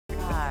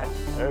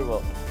Very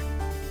well.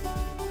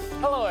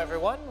 Hello,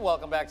 everyone.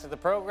 Welcome back to the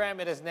program.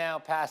 It is now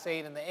past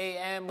 8 in the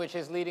a.m., which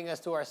is leading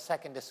us to our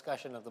second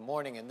discussion of the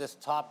morning. And this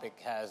topic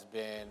has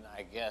been,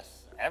 I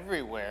guess,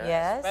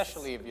 everywhere,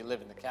 especially if you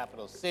live in the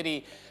capital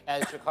city,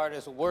 as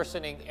Jakarta's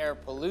worsening air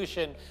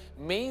pollution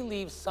may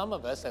leave some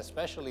of us,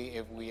 especially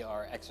if we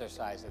are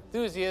exercise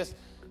enthusiasts,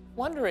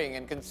 wondering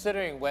and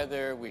considering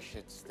whether we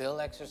should still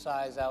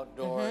exercise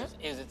outdoors.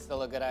 Is it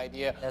still a good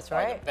idea? That's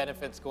right. Are the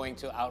benefits going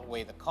to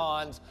outweigh the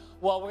cons?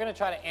 Well, we're going to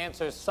try to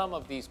answer some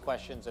of these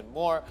questions and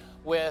more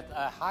with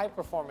a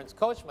high-performance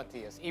coach,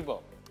 Matias.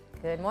 Ibo.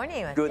 Good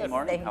morning, Matias. Good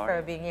morning. Thank you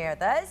for being here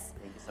with us.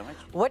 Thank you so much.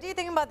 What do you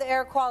think about the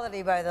air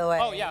quality, by the way?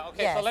 Oh, yeah,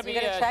 okay. Yes, So let me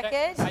check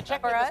it. I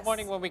checked it this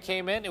morning when we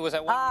came in. It was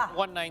at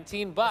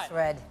 119, but it's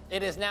red.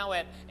 It is now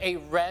at a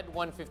red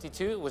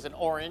 152. It was an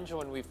orange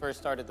when we first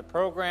started the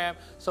program.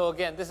 So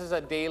again, this is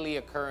a daily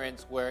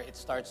occurrence where it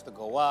starts to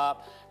go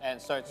up and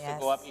starts to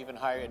go up even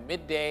higher in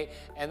midday.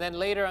 And then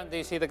later on, do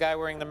you see the guy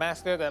wearing the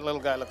mask there? That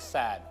little guy looks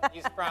sad.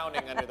 He's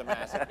frowning under the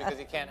mask because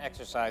he can't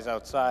exercise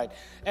outside.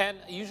 And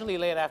usually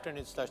late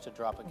afternoon it starts to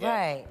drop again.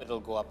 Right. But it'll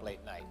go up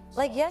late night.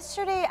 Like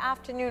yesterday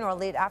afternoon or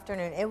late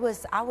afternoon,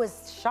 I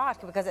was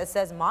shocked because it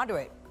says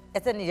moderate.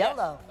 It's in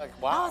yellow. Yes.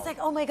 Like, wow. I was like,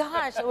 oh my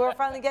gosh, we're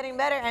finally getting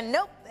better. And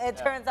nope, it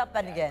turns up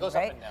and again, goes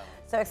right? up and down.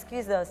 So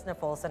excuse those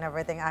sniffles and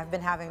everything. I've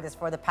been having this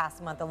for the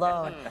past month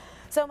alone.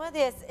 So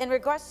Matias, in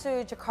regards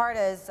to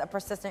Jakarta's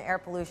persistent air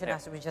pollution,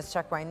 as we just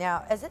checked right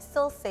now, is it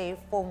still safe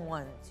for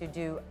one to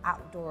do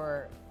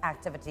outdoor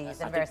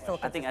activities and very still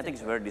consistent? I think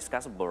it's very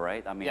discussable,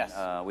 right? I mean,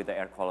 with the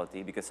air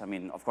quality, because I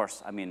mean, of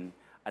course,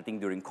 I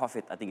think during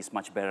COVID, I think it's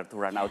much better to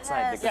run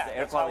outside because the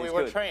air quality is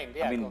good. Trained.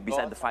 I mean,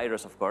 beside the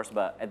virus, of course,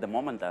 but at the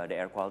moment, the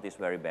air quality is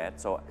very bad.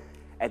 So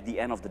at the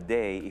end of the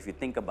day, if you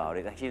think about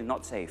it, actually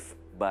not safe,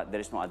 but there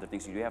is no other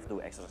things. You have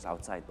to exercise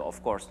outside, but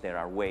of course, there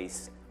are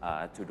ways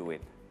to do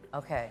it.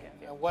 Okay.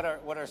 And what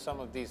are some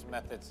of these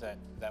methods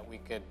that we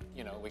could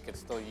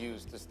still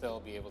use to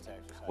still be able to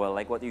exercise? Well,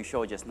 like what you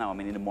showed just now, I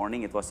mean, in the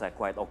morning it was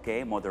quite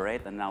okay,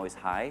 moderate, and now it's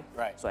high.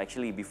 Right. So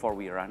actually, before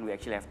we run, we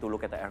actually have to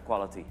look at the air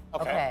quality.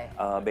 Okay.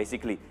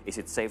 Basically, is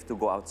it safe to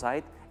go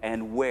outside,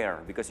 and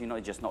where? Because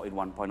it's just not in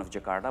one point of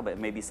Jakarta, but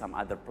maybe some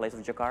other place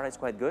of Jakarta is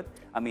quite good.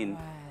 I mean,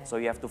 so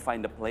you have to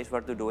find a place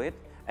where to do it.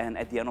 And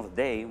at the end of the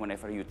day,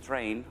 whenever you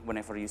train,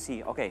 whenever you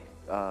see, okay,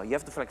 you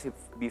have to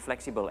be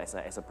flexible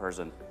as a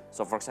person.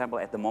 So for example,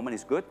 at the moment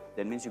it's good,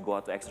 that means you go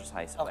out to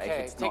exercise.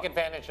 Okay, take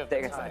advantage of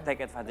the time.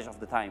 Take advantage of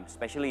the time,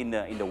 especially in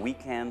the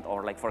weekend,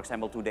 or like for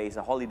example, today is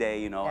a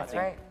holiday, I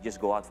think just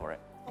go out for it.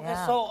 Okay,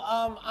 so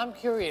I'm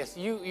curious.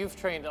 You've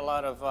trained a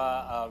lot of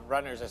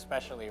runners,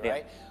 especially,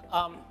 right?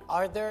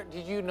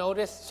 Did you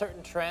notice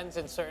certain trends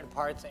in certain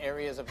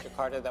areas of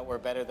Jakarta that were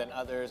better than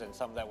others, and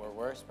some that were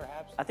worse,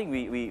 perhaps? I think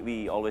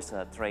we always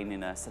train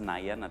in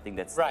Senayan. I think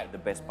that's the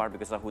best part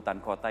because of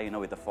hutan kota,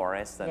 with the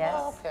forest. And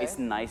it's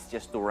nice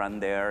just to run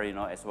there,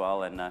 as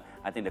well. And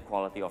I think the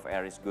quality of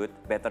air is good,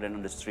 better than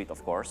on the street,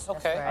 of course.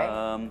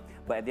 Okay.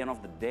 But at the end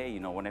of the day,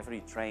 whenever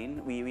you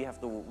train, we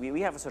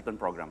have a certain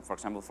program. For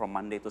example, from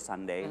Monday to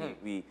Sunday,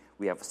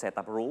 we have set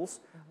up rules,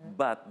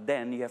 but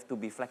then you have to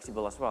be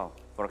flexible as well.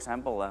 For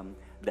example,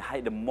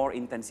 the more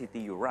intensity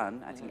you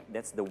run, I think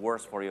that's the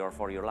worst for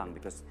your lung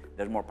because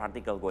there's more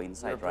particle go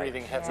inside, You're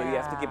breathing heavy. So you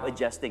have to keep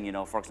adjusting.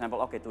 For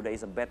example, okay, today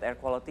is a bad air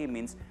quality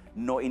means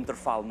no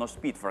interval, no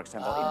speed. For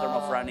example, in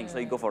terms of running, so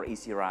you go for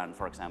easy run,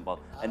 for example,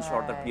 and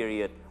shorter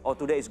period. Oh,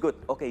 today is good.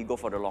 Okay, you go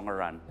for the longer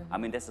run. I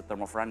mean, that's the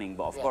term of running.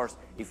 But of course,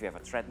 if you have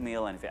a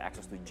treadmill and if you have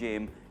access to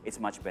gym, it's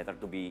much better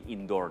to be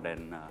indoor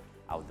than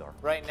outdoor.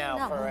 Right now,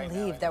 I cannot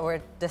believe that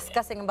we're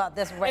discussing about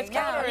this right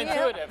now. It's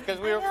counterintuitive because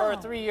we were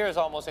for 3 years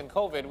almost in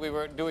COVID. We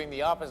were doing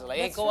the opposite, like,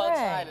 hey, go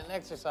outside and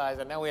exercise,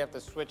 and now we have to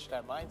switch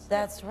that mindset.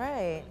 That's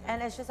right,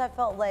 and it's just I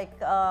felt like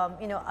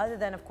other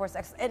than of course,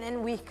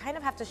 and we kind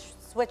of have to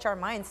switch our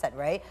mindset,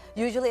 right?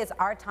 Usually it's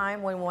our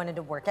time when we wanted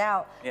to work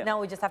out. Now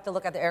we just have to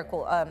look at the air,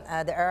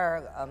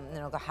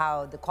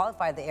 how the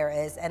qualified the air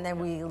is, and then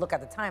we look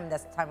at the time.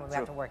 That's the time when we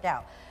have to work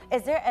out.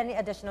 Is there any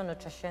additional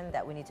nutrition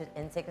that we need to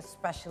intake,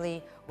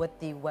 especially with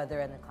the weather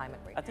and the climate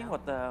right now? I think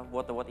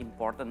what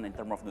important in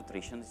terms of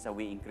nutrition is that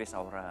we increase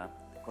our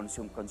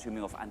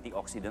consuming of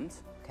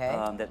antioxidants. Okay.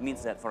 That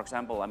means that, for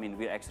example, I mean,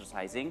 we're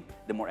exercising.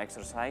 The more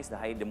exercise,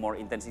 the more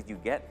intensity you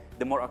get,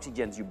 the more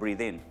oxygen you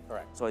breathe in.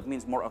 Correct. So it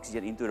means more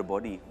oxygen into the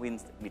body. When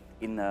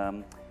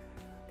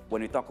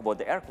we talk about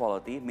the air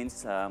quality, it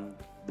means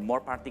the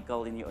more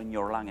particle in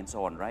your lung and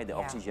so on, right? The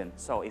oxygen.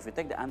 So if you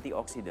take the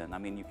antioxidant, I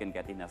mean, you can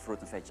get in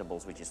fruit and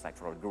vegetables, which is like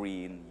for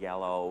green,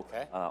 yellow,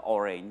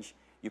 orange.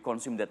 You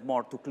consume that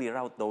more to clear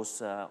out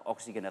those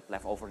oxygen that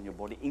left over in your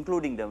body,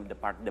 including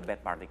the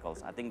bad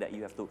particles. I think that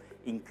you have to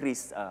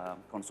increase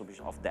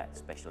consumption of that,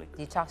 especially.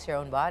 Detox your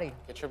own body.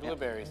 Get your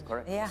blueberries.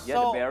 Correct. Yeah.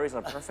 Yeah, the berries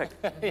are perfect.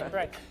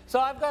 Right. So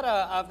I've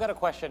got a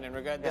question in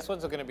regard. This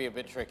one's going to be a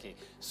bit tricky.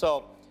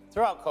 So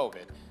throughout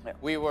COVID,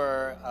 we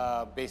were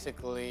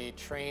basically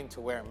trained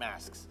to wear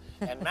masks.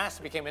 And masks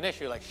became an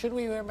issue. Like, should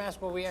we wear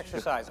masks while we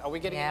exercise? Are we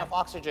getting enough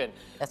oxygen?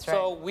 That's right.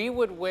 So we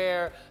would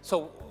wear,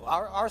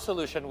 our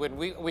solution, when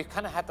we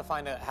kind of had to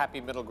find a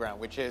happy middle ground,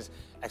 which is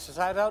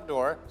exercise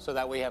outdoor so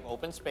that we have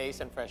open space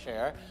and fresh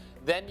air.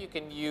 Then you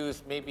can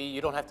use, maybe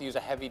you don't have to use a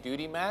heavy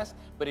duty mask,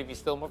 but if you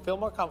still feel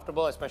more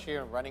comfortable, especially if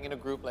you're running in a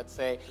group, let's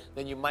say,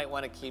 then you might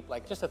want to keep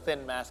like just a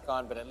thin mask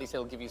on, but at least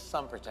it'll give you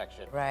some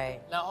protection. Right.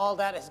 Now all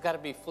that has got to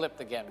be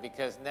flipped again,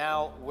 because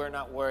now we're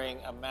not wearing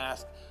a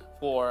mask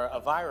for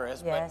a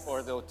virus, but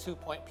for the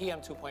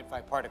PM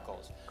 2.5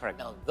 particles. Correct.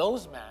 Now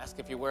those masks,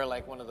 if you wear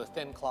like one of the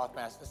thin cloth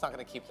masks, it's not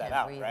going to keep that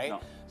out, right?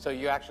 No. So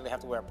you actually have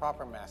to wear a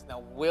proper mask.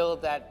 Now, will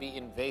that be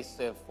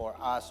invasive for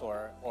us,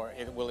 or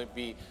will it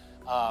be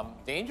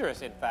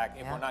dangerous, in fact,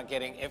 if we're not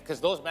getting, because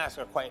those masks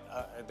are quite,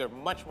 they're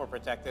much more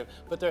protective,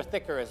 but they're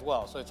thicker as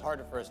well, so it's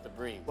harder for us to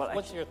breathe. Well,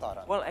 what's your thought on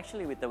that? Well,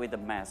 actually, with the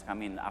mask, I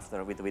mean,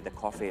 after with the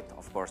COVID,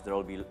 of course,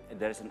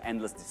 there is an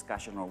endless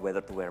discussion on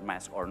whether to wear a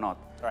mask or not.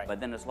 Right. But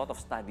then there's a lot of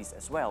studies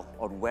as well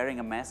on wearing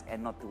a mask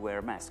and not to wear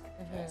a mask.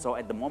 So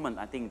at the moment,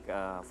 I think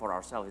for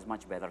ourselves, it's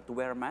much better to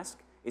wear a mask.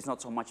 It's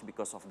not so much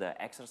because of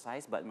the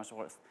exercise, but much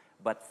more,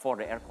 but for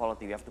the air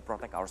quality, we have to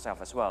protect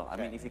ourselves as well. I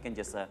mean, if you can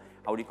just,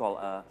 how do you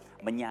call,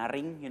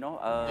 menyaring, you know,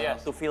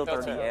 to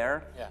filter the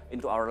air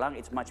into our lung,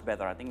 it's much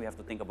better. I think we have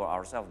to think about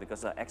ourselves,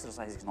 because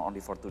exercise is not only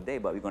for today,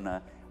 but we're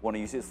gonna want to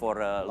use it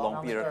for a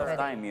long period of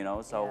time, you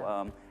know.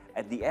 So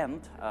at the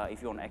end,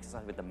 if you want to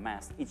exercise with a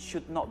mask, it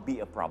should not be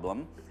a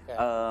problem.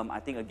 I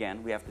think,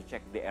 again, we have to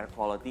check the air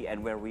quality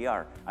and where we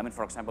are. I mean,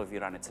 for example, if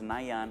you run at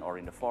Senayan or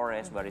in the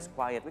forest where it's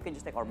quiet, we can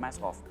just take our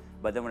mask off.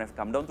 But then when we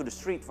come down to the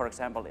street, for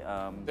example,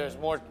 there's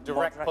more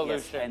direct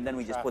pollution. Yes, and then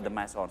we just put the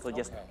mask on. So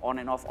just on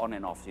and off, you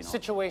know.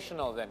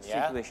 Situational then,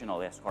 yeah?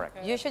 Situational, yes,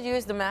 correct. You should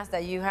use the mask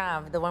that you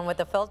have, the one with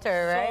the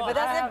filter, right? But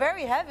that's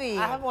very heavy.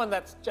 I have one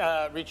that's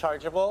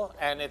rechargeable,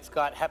 and it's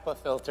got HEPA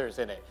filters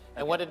in it.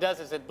 And what it does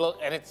is it blows,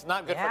 and it's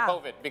not good for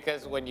COVID,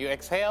 because when you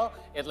exhale,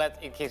 it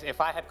lets, in case if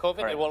I had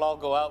COVID, it will all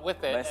go out with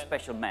it. But a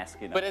special mask,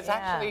 you know. But it's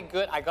actually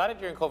good. I got it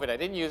during COVID. I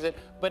didn't use it,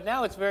 but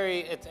now it's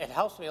it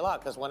helps me a lot,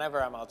 because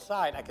whenever I'm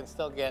outside, I can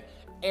still get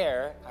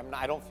air.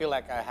 I don't feel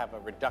like I have a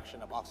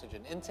reduction of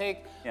oxygen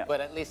intake,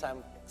 but at least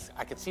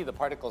I can see the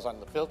particles on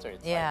the filter.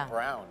 It's like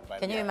brown.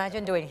 Can you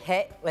imagine doing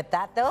HIIT with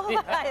that though?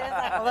 It's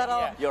like a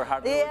little. Your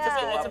heart rate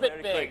it's a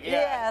bit big.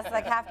 Yeah, it's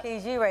like half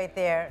kg right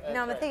there.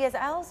 No, the thing is,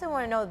 I also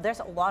want to know, there's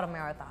a lot of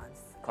marathons.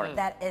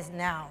 That is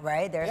now,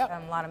 right? There's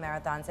a lot of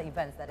marathons,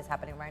 events that is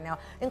happening right now,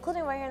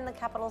 including right here in the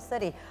capital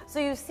city. So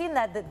you've seen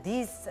that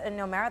these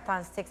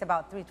marathons takes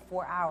about 3 to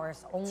 4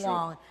 hours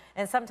long.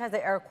 And sometimes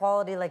the air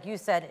quality, like you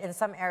said, in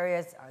some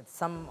areas,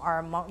 some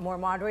are more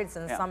moderate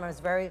and some is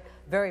very,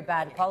 very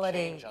bad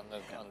quality.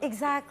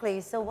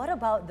 Exactly. So what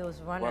about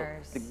those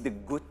runners? Well, the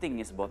good thing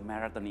is about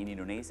marathon in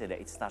Indonesia that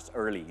it starts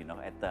early, you know,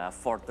 at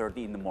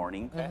 4:30 in the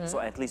morning. So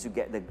at least you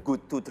get the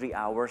good 2-3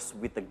 hours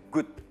with the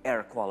good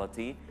air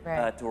quality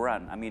to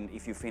run. I mean,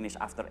 if you finish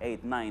after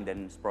 8, 9,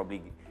 then it's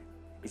probably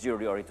you're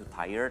already too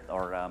tired,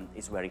 or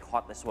it's very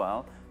hot as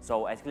well.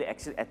 So actually,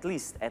 at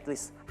least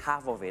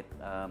half of it,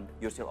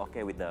 you're still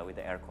okay with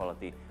the air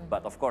quality.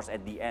 But of course,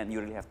 at the end,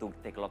 you really have to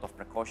take a lot of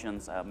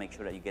precautions. Make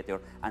sure that you get your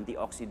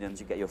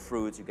antioxidants, you get your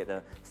fruits, you get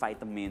the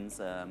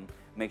vitamins.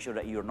 Make sure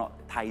that you're not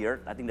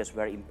tired. I think that's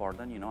very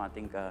important. You know, I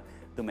think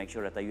to make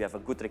sure that you have a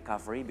good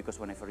recovery, because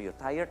whenever you're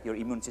tired, your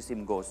immune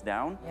system goes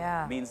down.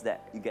 Means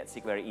that you get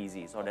sick very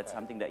easy. So that's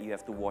something that you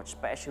have to watch,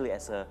 especially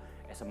as a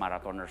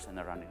marathoners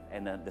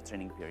and the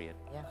training period.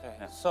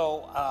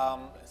 So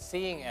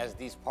seeing as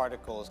these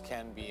particles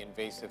can be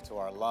invasive to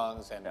our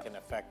lungs and can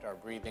affect our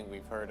breathing,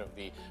 we've heard of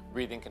the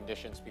breathing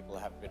conditions people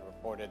have been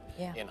reported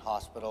in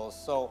hospitals.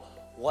 So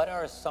what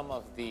are some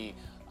of the,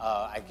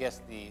 I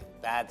guess, the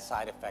bad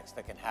side effects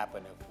that can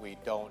happen if we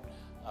don't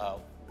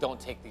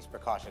take these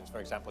precautions? For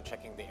example,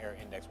 checking the air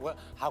index.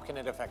 How can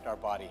it affect our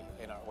body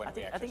when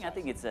we exercise? I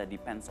think it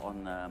depends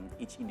on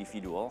each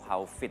individual,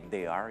 how fit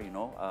they are, you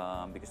know,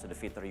 because the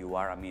fitter you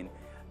are, I mean,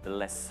 the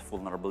less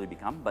vulnerable you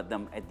become. But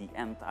then at the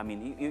end, I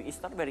mean, you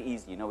start very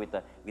easy, you know, with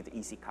the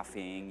easy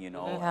coughing, you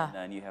know, and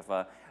then you have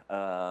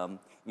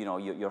you know,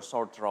 your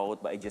sore throat,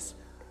 but it just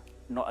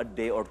not a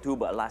day or two,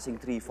 but lasting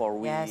 3-4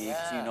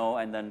 weeks, you know,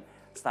 and then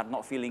start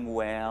not feeling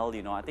well,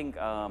 you know. I think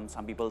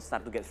some people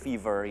start to get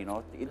fever, you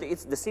know.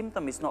 It's the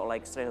symptom is not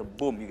like straight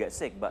boom you get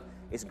sick, but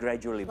it's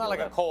gradually. It's not like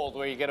a cold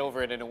where you get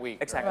over it in a week.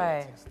 Exactly.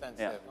 Right? It's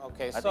extensive.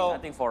 Okay, I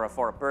think for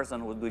a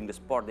person who's doing the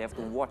sport, they have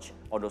to watch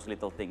all those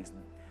little things.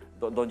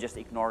 Don't just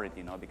ignore it,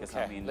 you know, because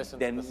I mean,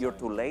 then you're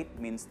too late.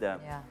 Means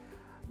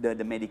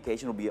the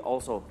medication will be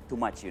also too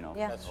much, you know.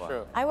 That's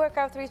true. I work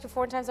out 3 to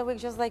 4 times a week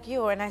just like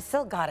you, and I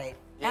still got it.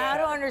 I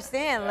don't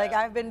understand. Like,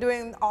 I've been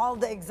doing all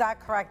the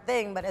exact correct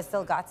thing, but it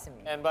still got to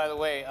me. And by the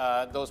way,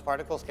 those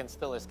particles can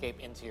still escape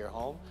into your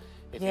home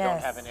if you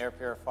don't have an air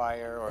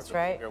purifier, or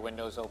if your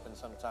window's open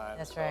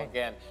sometimes. So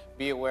again,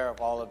 be aware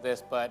of all of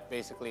this, but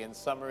basically in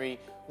summary,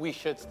 we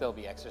should still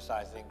be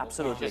exercising.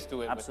 Absolutely. Just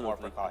do it with more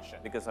precaution.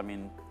 Because I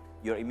mean,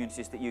 your immune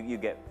system, you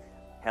get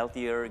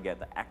healthier, get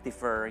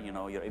activer, you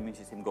know, your immune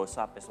system goes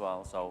up as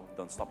well, so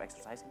don't stop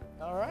exercising.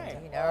 All right.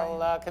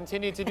 Well,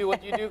 continue to do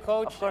what you do,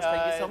 Coach. Of course,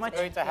 thank you so much.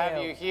 It's great to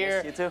have you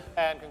here. Yes, you too.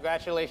 And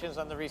congratulations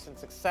on the recent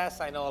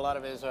success. I know a lot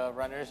of his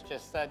runners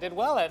just did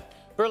well at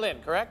Berlin,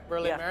 correct?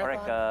 Berlin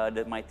Marathon?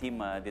 Correct. My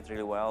team did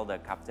really well. The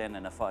captain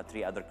and the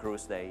 3 other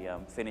crews, they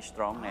finished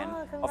strong. And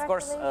of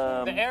course...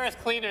 the air is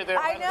cleaner there.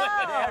 I know!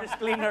 The air is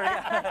cleaner,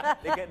 yeah.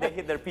 They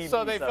hit their PB.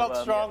 So they felt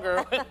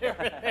stronger when they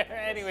were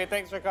there. Anyway,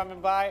 thanks for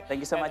coming by. Thank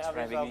you so much for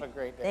having me. Have a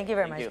great day. Thank you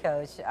very much,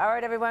 Coach. All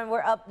right, everyone,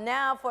 we're up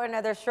now for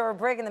another short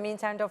break. In the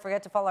meantime, don't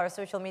forget to follow our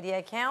social media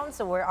accounts.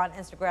 So we're on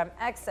Instagram,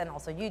 X, and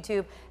also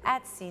YouTube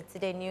at See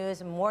Today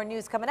News. More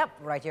news coming up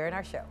right here in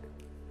our show.